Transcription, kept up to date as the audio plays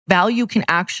value can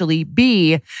actually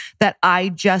be that I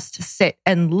just sit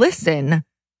and listen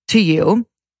to you,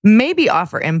 maybe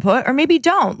offer input or maybe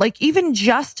don't. Like even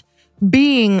just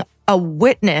being a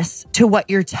witness to what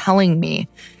you're telling me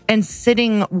and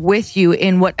sitting with you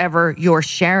in whatever you're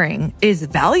sharing is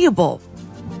valuable.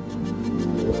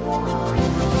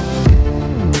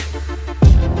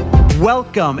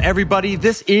 Welcome, everybody.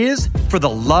 This is For the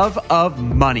Love of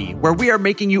Money, where we are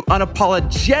making you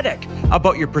unapologetic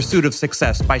about your pursuit of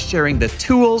success by sharing the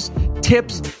tools,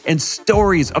 tips, and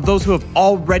stories of those who have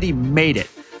already made it.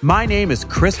 My name is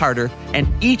Chris Harder, and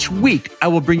each week I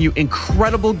will bring you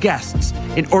incredible guests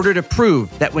in order to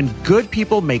prove that when good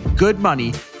people make good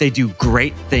money, they do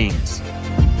great things.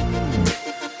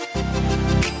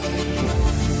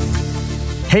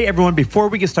 Hey everyone, before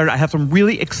we get started, I have some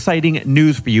really exciting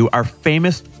news for you. Our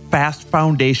famous Fast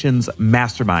Foundations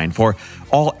Mastermind for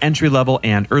all entry-level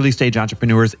and early-stage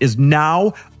entrepreneurs is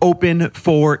now open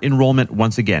for enrollment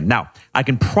once again. Now, I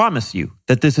can promise you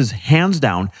that this is hands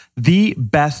down the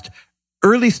best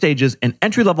early stages and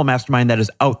entry-level mastermind that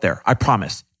is out there. I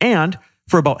promise. And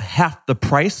for about half the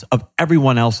price of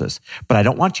everyone else's. But I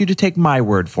don't want you to take my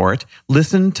word for it.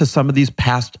 Listen to some of these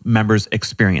past members'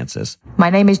 experiences. My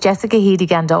name is Jessica Heedy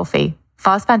Gandolfi.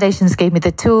 Fast Foundations gave me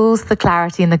the tools, the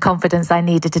clarity, and the confidence I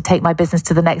needed to take my business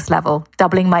to the next level,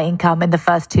 doubling my income in the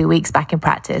first 2 weeks back in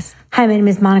practice. Hi, my name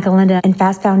is Monica Linda, and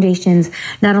Fast Foundations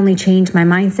not only changed my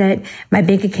mindset, my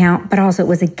bank account, but also it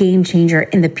was a game changer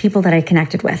in the people that I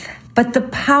connected with. But the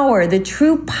power, the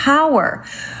true power,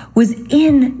 was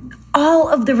in all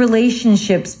of the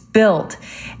relationships built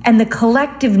and the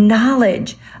collective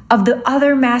knowledge of the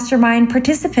other mastermind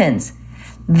participants.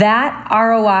 That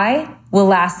ROI will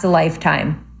last a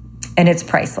lifetime, and it's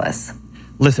priceless.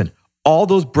 Listen, all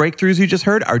those breakthroughs you just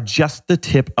heard are just the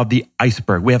tip of the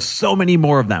iceberg. We have so many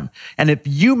more of them. And if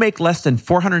you make less than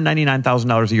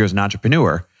 $499,000 a year as an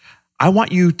entrepreneur, I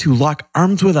want you to lock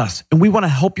arms with us, and we want to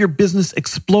help your business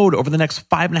explode over the next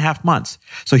 5.5 months.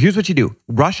 So here's what you do.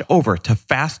 Rush over to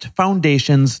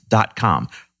fastfoundations.com.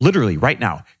 Literally right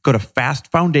now, go to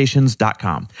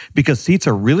fastfoundations.com because seats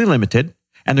are really limited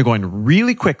and they're going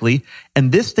really quickly.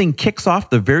 And this thing kicks off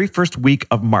the very first week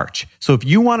of March. So if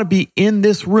you want to be in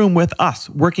this room with us,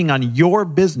 working on your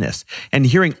business and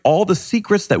hearing all the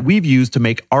secrets that we've used to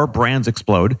make our brands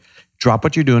explode, drop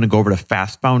what you're doing and go over to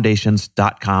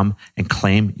fastfoundations.com and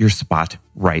claim your spot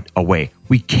right away.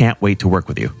 We can't wait to work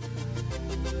with you.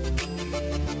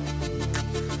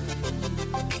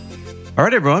 All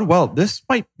right, everyone. Well, this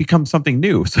might become something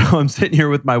new. So I'm sitting here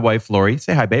with my wife, Lori.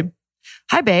 Say hi, babe.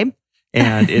 Hi, babe.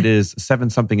 And it is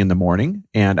 7-something in the morning.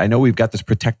 And I know we've got this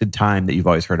protected time that you've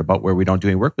always heard about where we don't do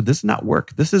any work, but this is not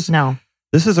work. This is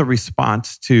a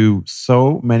response to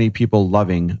so many people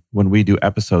loving when we do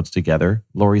episodes together.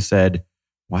 Lori said,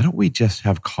 why don't we just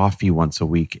have coffee once a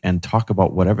week and talk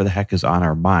about whatever the heck is on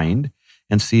our mind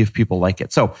and see if people like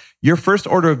it. So your first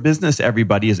order of business,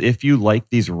 everybody, is if you like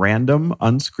these random,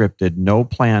 unscripted, no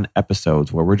plan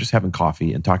episodes where we're just having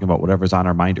coffee and talking about whatever's on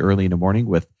our mind early in the morning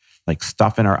with like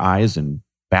stuff in our eyes and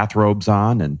bathrobes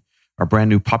on and our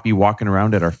brand new puppy walking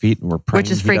around at our feet, and we're praying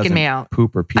which is freaking me out.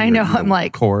 Poop or pee. I know. I'm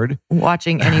like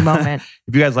watching any moment.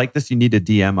 If you guys like this, you need to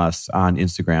DM us on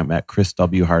Instagram at Chris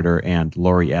W. Harder and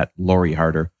Lori at Lori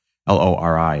Harder,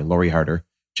 Lori, Lori Harder,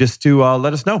 just to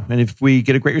let us know. And if we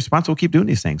get a great response, we'll keep doing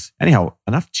these things. Anyhow,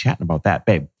 enough chatting about that,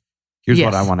 babe. Here's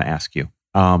what I want to ask you.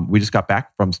 We just got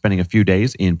back from spending a few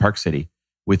days in Park City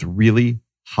with really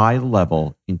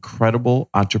high-level, incredible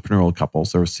entrepreneurial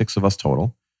couples. There were 6 of us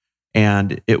total.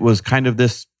 And it was kind of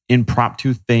this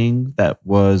impromptu thing that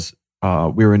was,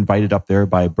 we were invited up there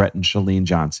by Brett and Shalene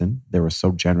Johnson. They were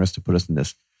so generous to put us in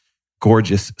this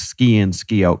gorgeous ski-in,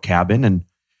 ski-out cabin and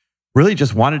really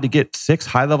just wanted to get 6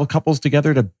 high-level couples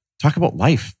together to talk about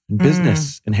life and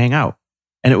business and hang out.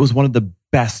 And it was one of the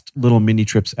best little mini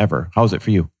trips ever. How was it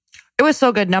for you? It was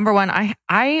so good. Number one,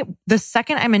 I the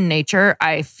second I'm in nature,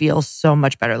 I feel so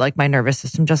much better. Like my nervous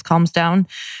system just calms down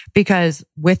because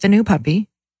with the new puppy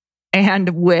and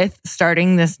with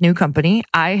starting this new company,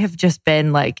 I have just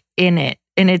been like in it.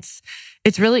 And it's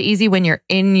really easy when you're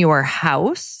in your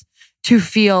house to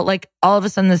feel like all of a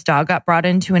sudden this dog got brought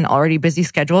into an already busy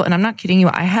schedule. And I'm not kidding you.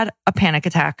 I had a panic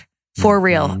attack for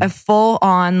real, a full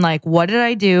on like, what did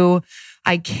I do?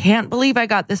 I can't believe I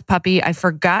got this puppy. I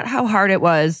forgot how hard it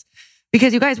was.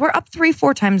 Because you guys, we're up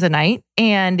 3-4 times a night,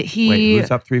 and Wait,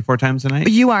 who's up 3-4 times a night?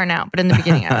 You are now, but in the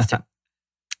beginning I was too.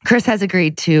 Chris has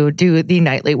agreed to do the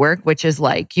nightly work, which is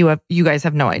like, you guys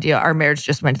have no idea. Our marriage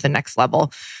just went to the next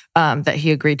level. That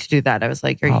he agreed to do that. I was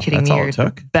like, are you kidding me? That's all it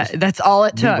took? That's all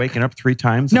it took. Waking up 3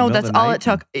 times? No, that's all it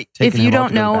took. If you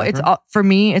don't know, for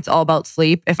me, it's all about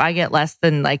sleep. If I get less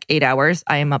than like 8 hours,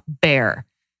 I am a bear.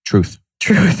 Truth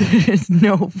is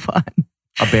no fun.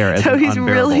 A bear. So he's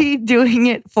really doing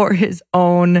it for his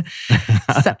own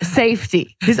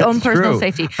safety, his own personal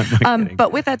safety.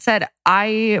 But with that said,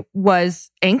 I was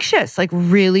anxious, like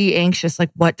really anxious.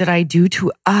 Like, what did I do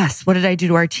to us? What did I do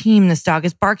to our team? This dog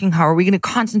is barking. How are we going to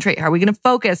concentrate? How are we going to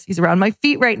focus? He's around my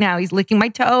feet right now. He's licking my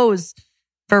toes.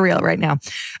 For real right now.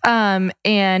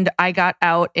 And I got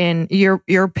out, and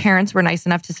your parents were nice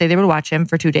enough to say they would watch him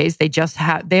for 2 days. They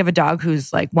have a dog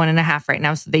who's like 1.5 right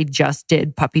now. So they just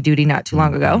did puppy duty not too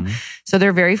long ago. So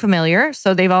they're very familiar.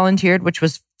 So they volunteered, which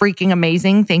was freaking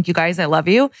amazing. Thank you guys. I love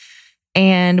you.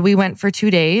 And we went for 2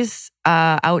 days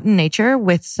out in nature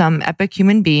with some epic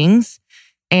human beings.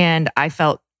 And I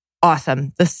felt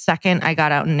awesome. The second I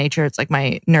got out in nature, it's like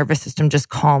my nervous system just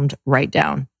calmed right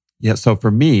down. Yeah. So for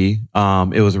me,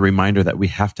 it was a reminder that we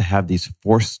have to have these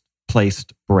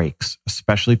force-placed breaks,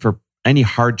 especially for any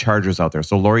hard chargers out there.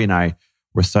 So Lori and I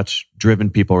were such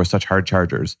driven people, we're such hard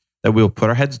chargers that we'll put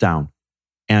our heads down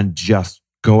and just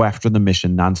go after the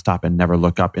mission nonstop and never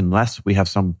look up unless we have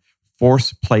some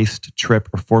force-placed trip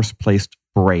or force-placed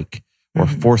break or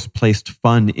force-placed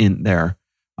fun in there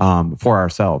for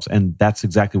ourselves. And that's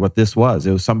exactly what this was.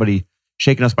 It was somebody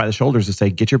shaking us by the shoulders to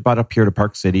say, get your butt up here to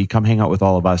Park City, come hang out with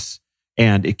all of us.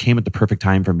 And it came at the perfect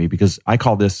time for me because I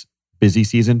call this busy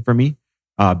season for me.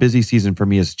 Busy season for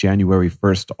me is January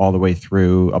 1st all the way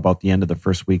through about the end of the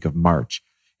first week of March.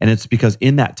 And it's because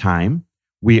in that time,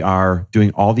 we are doing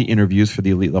all the interviews for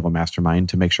the Elite Level Mastermind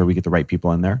to make sure we get the right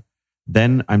people in there.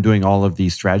 Then I'm doing all of the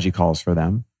strategy calls for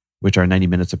them, which are 90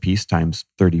 minutes a piece times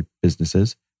 30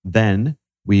 businesses. Then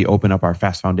we open up our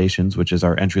Fast Foundations, which is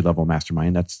our entry-level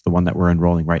mastermind. That's the one that we're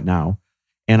enrolling right now.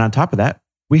 And on top of that,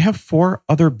 we have 4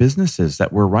 other businesses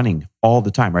that we're running all the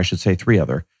time, or I should say 3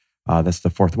 other. That's the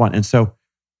 4th one. And so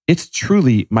it's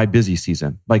truly my busy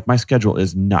season. Like my schedule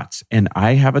is nuts. And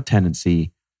I have a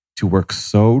tendency to work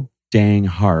so dang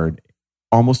hard,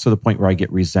 almost to the point where I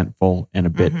get resentful and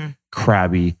a bit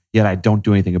crabby, yet I don't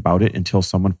do anything about it until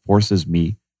someone forces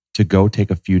me to go take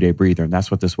a few day breather. And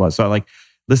that's what this was. So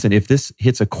listen, if this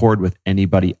hits a chord with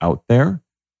anybody out there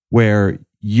where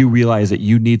you realize that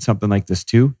you need something like this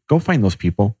too, go find those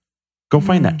people. Go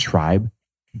find that tribe.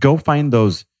 Go find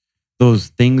those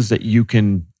things that you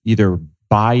can either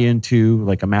buy into,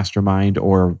 like a mastermind,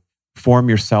 or form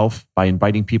yourself by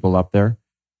inviting people up there.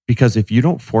 Because if you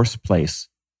don't force place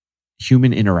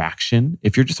human interaction,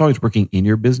 if you're just always working in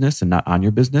your business and not on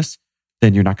your business,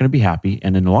 then you're not going to be happy.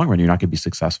 And in the long run, you're not going to be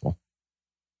successful.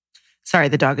 Sorry,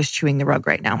 the dog is chewing the rug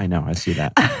right now. I know, I see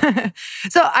that.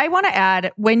 So I want to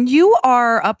add, when you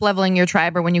are up-leveling your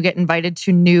tribe or when you get invited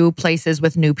to new places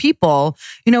with new people,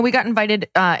 we got invited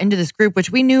into this group,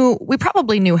 which we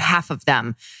probably knew half of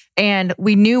them. And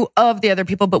we knew of the other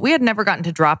people, but we had never gotten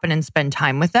to drop in and spend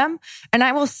time with them. And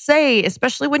I will say,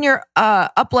 especially when you're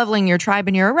up-leveling your tribe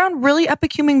and you're around really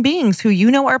epic human beings who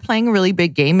are playing a really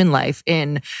big game in life,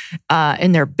 in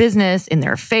their business, in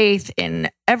their faith, in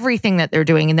everything that they're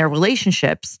doing, in their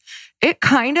relationships, it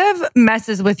kind of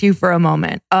messes with you for a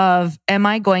moment of, am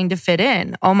I going to fit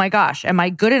in? Oh my gosh, am I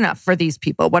good enough for these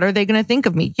people? What are they going to think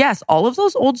of me? Yes, all of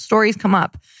those old stories come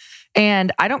up.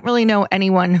 And I don't really know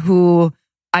anyone who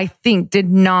I think did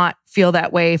not feel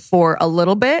that way for a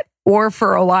little bit or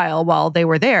for a while they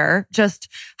were there. Just,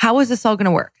 how is this all going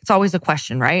to work? It's always a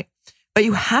question, right? But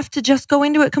you have to just go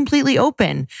into it completely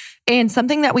open. And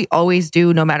something that we always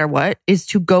do, no matter what, is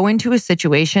to go into a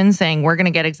situation saying, we're going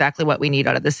to get exactly what we need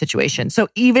out of this situation. So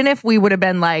even if we would have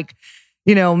been like,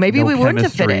 maybe we wouldn't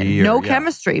have fit in,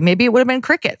 chemistry, maybe it would have been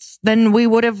crickets, then we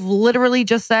would have literally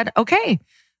just said, okay,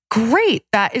 great.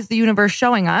 That is the universe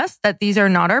showing us that these are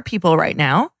not our people right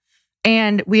now.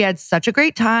 And we had such a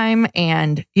great time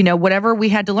and, whatever we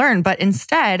had to learn. But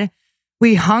instead,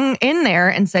 we hung in there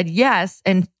and said yes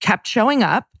and kept showing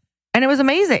up. And it was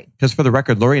amazing. Because for the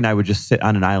record, Lori and I would just sit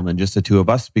on an island, just the two of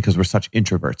us, because we're such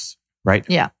introverts, right?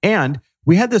 Yeah. And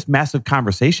we had this massive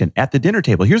conversation at the dinner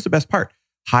table. Here's the best part.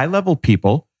 High-level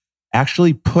people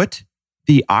actually put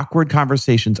the awkward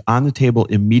conversations on the table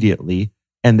immediately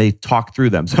and they talked through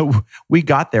them. So we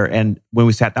got there, and when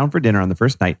we sat down for dinner on the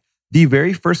first night, the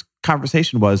very first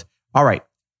conversation was, all right,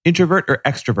 introvert or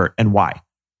extrovert, and why?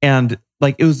 And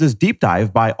it was this deep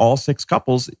dive by all 6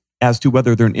 couples as to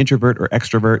whether they're an introvert or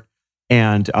extrovert,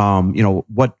 and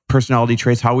what personality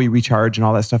traits, how we recharge, and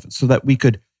all that stuff, so that we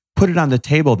could put it on the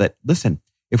table that, listen,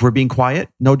 If we're being quiet,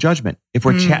 no judgment. If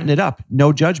we're chatting it up,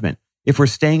 no judgment. If we're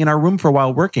staying in our room for a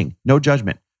while working, no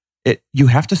judgment. You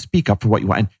have to speak up for what you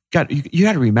want. And God, you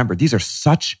got to remember, these are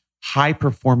such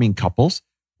high-performing couples.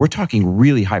 We're talking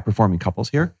really high-performing couples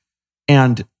here.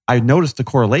 And I noticed the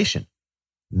correlation.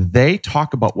 They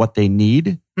talk about what they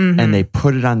need and they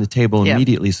put it on the table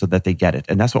immediately so that they get it.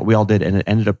 And that's what we all did. And it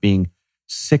ended up being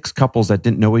 6 couples that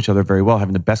didn't know each other very well,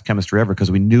 having the best chemistry ever because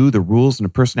we knew the rules and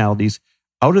the personalities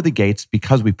out of the gates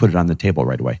because we put it on the table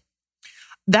right away.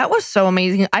 That was so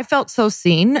amazing. I felt so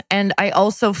seen. And I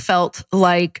also felt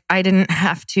like I didn't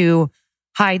have to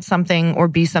hide something or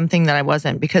be something that I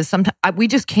wasn't, because sometimes we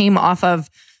just came off of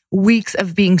weeks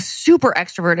of being super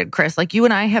extroverted, Chris. Like you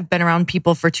and I have been around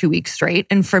people for 2 weeks straight.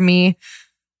 And for me,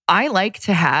 I like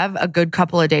to have a good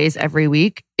couple of days every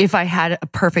week if I had a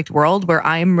perfect world where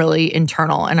I'm really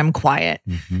internal and I'm quiet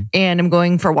and I'm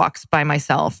going for walks by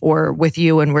myself or with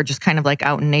you and we're just kind of like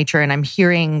out in nature and I'm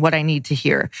hearing what I need to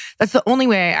hear. That's the only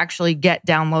way I actually get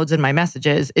downloads in my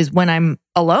messages is when I'm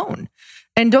alone.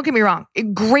 And don't get me wrong,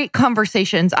 great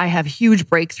conversations. I have huge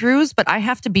breakthroughs, but I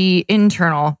have to be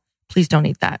internal. Please don't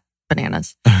eat that.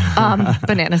 Bananas.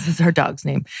 Bananas is our dog's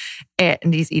name.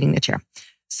 And he's eating the chair.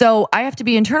 So I have to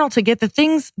be internal to get the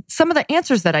things, some of the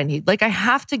answers that I need. Like I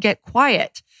have to get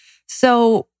quiet.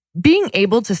 So being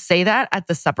able to say that at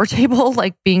the supper table,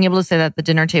 like being able to say that at the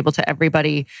dinner table to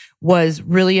everybody was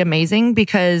really amazing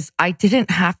because I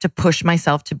didn't have to push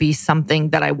myself to be something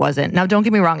that I wasn't. Now, don't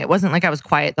get me wrong. It wasn't like I was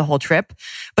quiet the whole trip,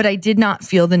 but I did not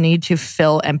feel the need to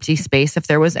fill empty space if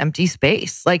there was empty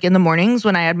space. Like in the mornings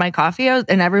when I had my coffee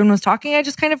and everyone was talking, I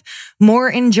just kind of more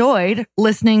enjoyed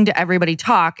listening to everybody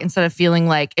talk instead of feeling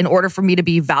like in order for me to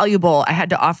be valuable, I had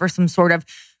to offer some sort of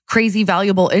crazy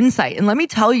valuable insight. And let me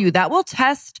tell you, that will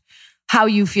test how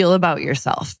you feel about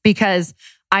yourself because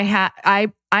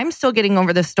I'm still getting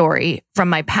over the story from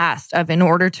my past of in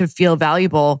order to feel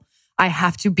valuable, I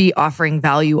have to be offering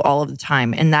value all of the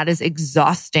time. And that is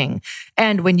exhausting.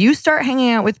 And when you start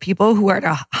hanging out with people who are at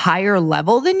a higher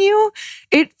level than you,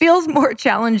 it feels more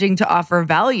challenging to offer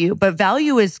value. But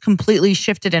value is completely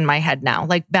shifted in my head now.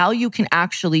 Like value can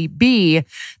actually be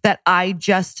that I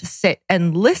just sit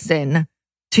and listen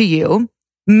to you,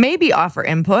 maybe offer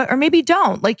input or maybe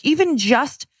don't. Like even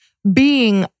just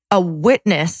being a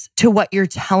witness to what you're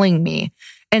telling me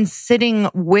and sitting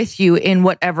with you in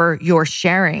whatever you're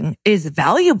sharing is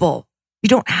valuable. You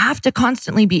don't have to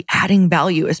constantly be adding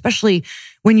value, especially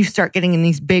when you start getting in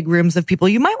these big rooms of people.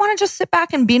 You might want to just sit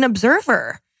back and be an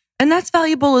observer. And that's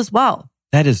valuable as well.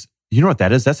 That is, you know what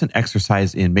that is? That's an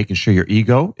exercise in making sure your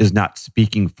ego is not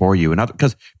speaking for you. And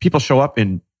because people show up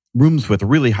in rooms with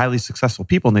really highly successful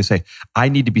people and they say, I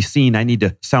need to be seen. I need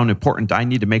to sound important. I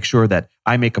need to make sure that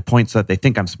I make a point so that they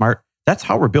think I'm smart. That's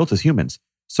how we're built as humans.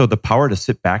 So the power to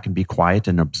sit back and be quiet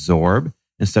and absorb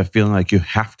instead of feeling like you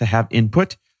have to have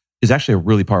input is actually a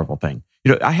really powerful thing.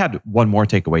 You know, I had one more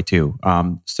takeaway too.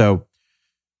 So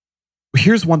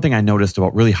here's one thing I noticed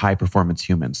about really high performance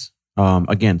humans.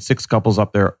 Again, 6 couples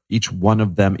up there, each one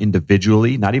of them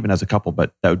individually, not even as a couple,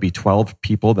 but that would be 12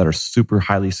 people that are super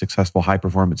highly successful, high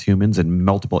performance humans in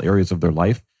multiple areas of their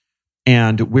life.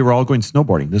 And we were all going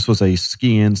snowboarding. This was a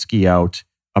ski in, ski out,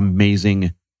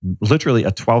 amazing, literally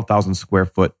a 12,000 square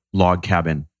foot log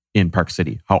cabin in Park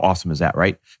City. How awesome is that,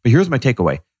 right? But here's my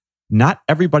takeaway. Not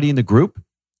everybody in the group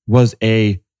was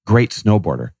a great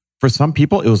snowboarder. For some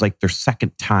people, it was like their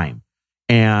second time.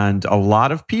 And a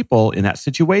lot of people in that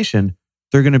situation,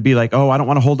 they're going to be like, oh, I don't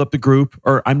want to hold up the group,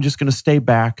 or I'm just going to stay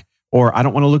back, or I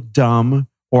don't want to look dumb,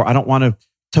 or I don't want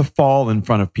to fall in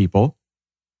front of people.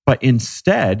 But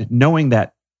instead, knowing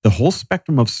that the whole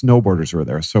spectrum of snowboarders are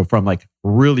there. So from like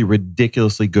really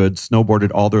ridiculously good,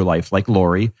 snowboarded all their life, like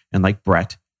Lori and like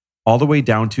Brett, all the way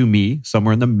down to me,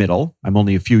 somewhere in the middle. I'm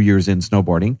only a few years in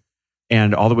snowboarding,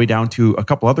 and all the way down to a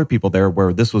couple other people there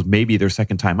where this was maybe their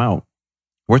second time out.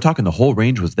 We're talking the whole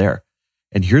range was there.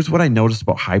 And here's what I noticed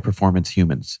about high performance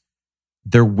humans.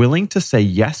 They're willing to say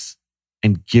yes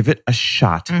and give it a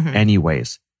shot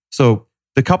anyways. So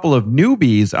the couple of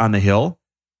newbies on the hill,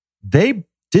 they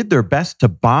did their best to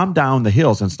bomb down the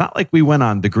hills. And it's not like we went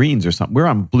on the greens or something. We're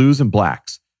on blues and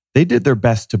blacks. They did their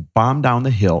best to bomb down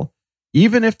the hill,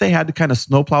 even if they had to kind of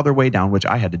snowplow their way down, which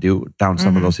I had to do down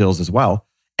some of those hills as well,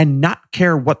 and not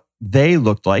care what they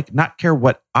looked like, not care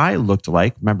what I looked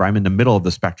like. Remember, I'm in the middle of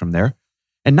the spectrum there.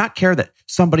 And not care that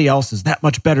somebody else is that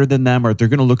much better than them or they're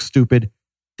going to look stupid.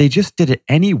 They just did it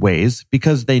anyways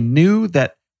because they knew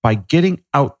that by getting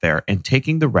out there and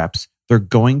taking the reps, they're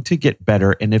going to get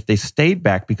better. And if they stayed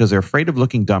back because they're afraid of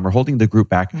looking dumb or holding the group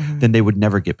back, then they would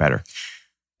never get better.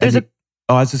 I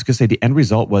was just going to say the end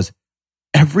result was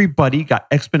everybody got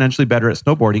exponentially better at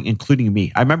snowboarding, including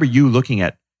me. I remember you looking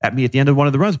at me at the end of one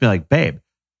of the runs, being like, babe,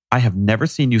 I have never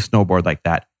seen you snowboard like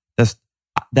that.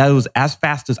 That was as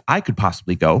fast as I could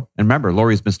possibly go. And remember,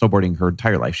 Lori's been snowboarding her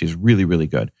entire life. She's really, really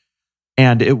good.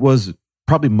 And it was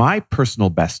probably my personal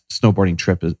best snowboarding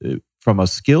trip from a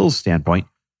skills standpoint,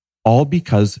 all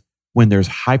because when there's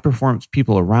high performance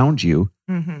people around you,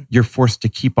 you're forced to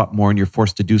keep up more and you're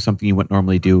forced to do something you wouldn't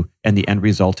normally do. And the end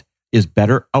result is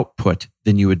better output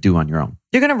than you would do on your own.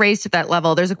 You're going to raise to that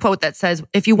level. There's a quote that says,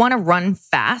 if you want to run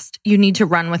fast, you need to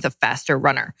run with a faster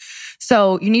runner.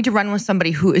 So you need to run with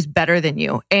somebody who is better than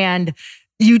you. And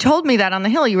you told me that on the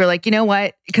hill. You were like, you know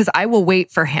what? Because I will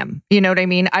wait for him. You know what I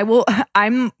mean?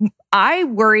 I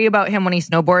worry about him when he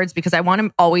snowboards because I want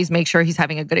to always make sure he's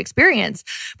having a good experience.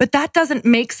 But that doesn't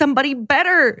make somebody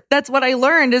better. That's what I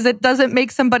learned, is it doesn't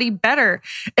make somebody better.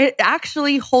 It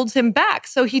actually holds him back.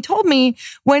 So he told me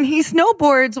when he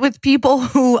snowboards with people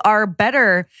who are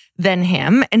better than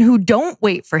him and who don't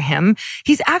wait for him,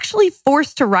 he's actually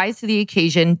forced to rise to the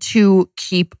occasion to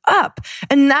keep up.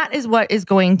 And that is what is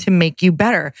going to make you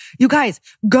better. You guys,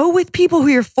 go with people who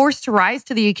you're forced to rise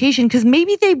to the occasion because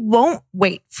maybe they won't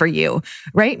wait for you,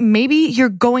 right? Maybe you're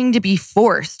going to be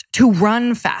forced to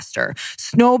run faster,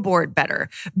 snowboard better,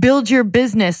 build your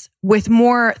business with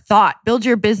more thought, build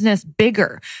your business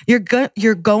bigger. You're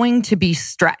going to be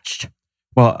stretched.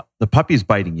 Well, the puppy's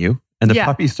biting you. And the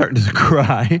puppy's starting to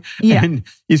cry and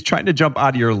he's trying to jump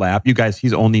out of your lap. You guys,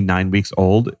 he's only 9 weeks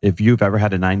old. If you've ever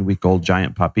had a 9-week-old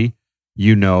giant puppy,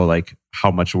 you know like how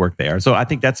much work they are. So I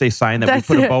think that's a sign that we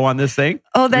put a bow on this thing.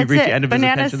 Oh, that's We've reached it. the end of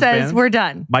Banana his says span. We're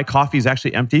done. My coffee is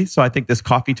actually empty. So I think this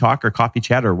coffee talk or coffee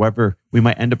chat or whatever we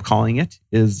might end up calling it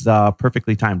is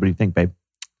perfectly timed. What do you think, babe?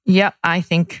 Yep, I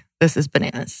think this is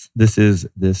bananas. This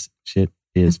shit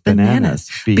is bananas.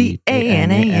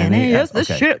 Bananas. This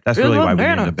shit. That's really why we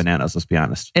named it bananas. Let's be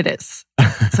honest. It is.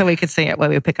 So we could say it while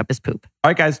we pick up his poop. All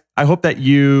right, guys. I hope that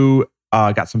you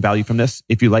got some value from this.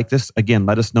 If you like this, again,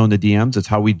 let us know in the DMs. It's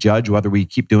how we judge whether we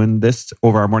keep doing this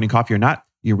over our morning coffee or not.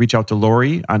 You reach out to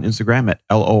Lori on Instagram at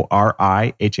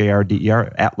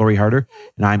LORIHARDER at Lori Harder.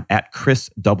 And I'm at Chris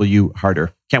W.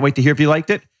 Harder. Can't wait to hear if you liked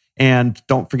it. And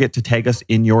don't forget to tag us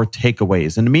in your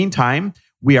takeaways. In the meantime,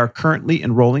 we are currently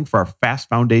enrolling for our Fast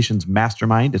Foundations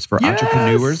Mastermind. It's for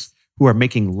entrepreneurs who are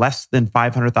making less than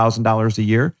 $500,000 a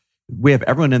year. We have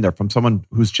everyone in there, from someone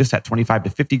who's just at 25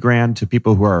 to 50 grand to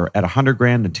people who are at 100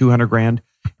 grand and 200 grand.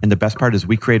 And the best part is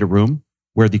we create a room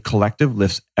where the collective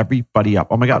lifts everybody up.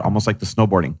 Oh my God, almost like the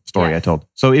snowboarding story I told.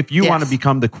 So if you want to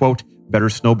become the quote, better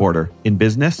snowboarder in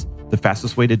business, the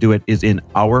fastest way to do it is in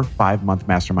our 5-month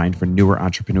mastermind for newer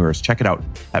entrepreneurs. Check it out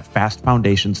at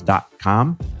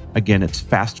fastfoundations.com. Again, it's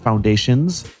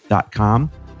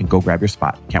fastfoundations.com, and go grab your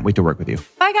spot. Can't wait to work with you.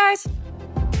 Bye, guys.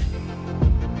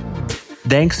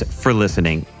 Thanks for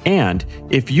listening. And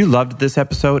if you loved this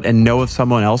episode and know of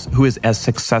someone else who is as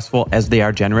successful as they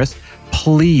are generous,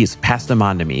 please pass them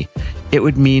on to me. It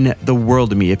would mean the world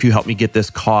to me if you help me get this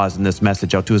cause and this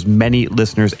message out to as many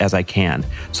listeners as I can.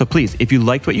 So please, if you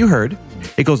liked what you heard,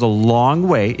 it goes a long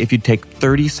way if you take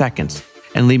 30 seconds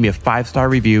and leave me a 5-star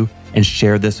review and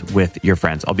share this with your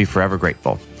friends. I'll be forever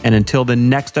grateful. And until the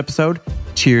next episode,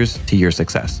 cheers to your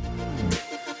success.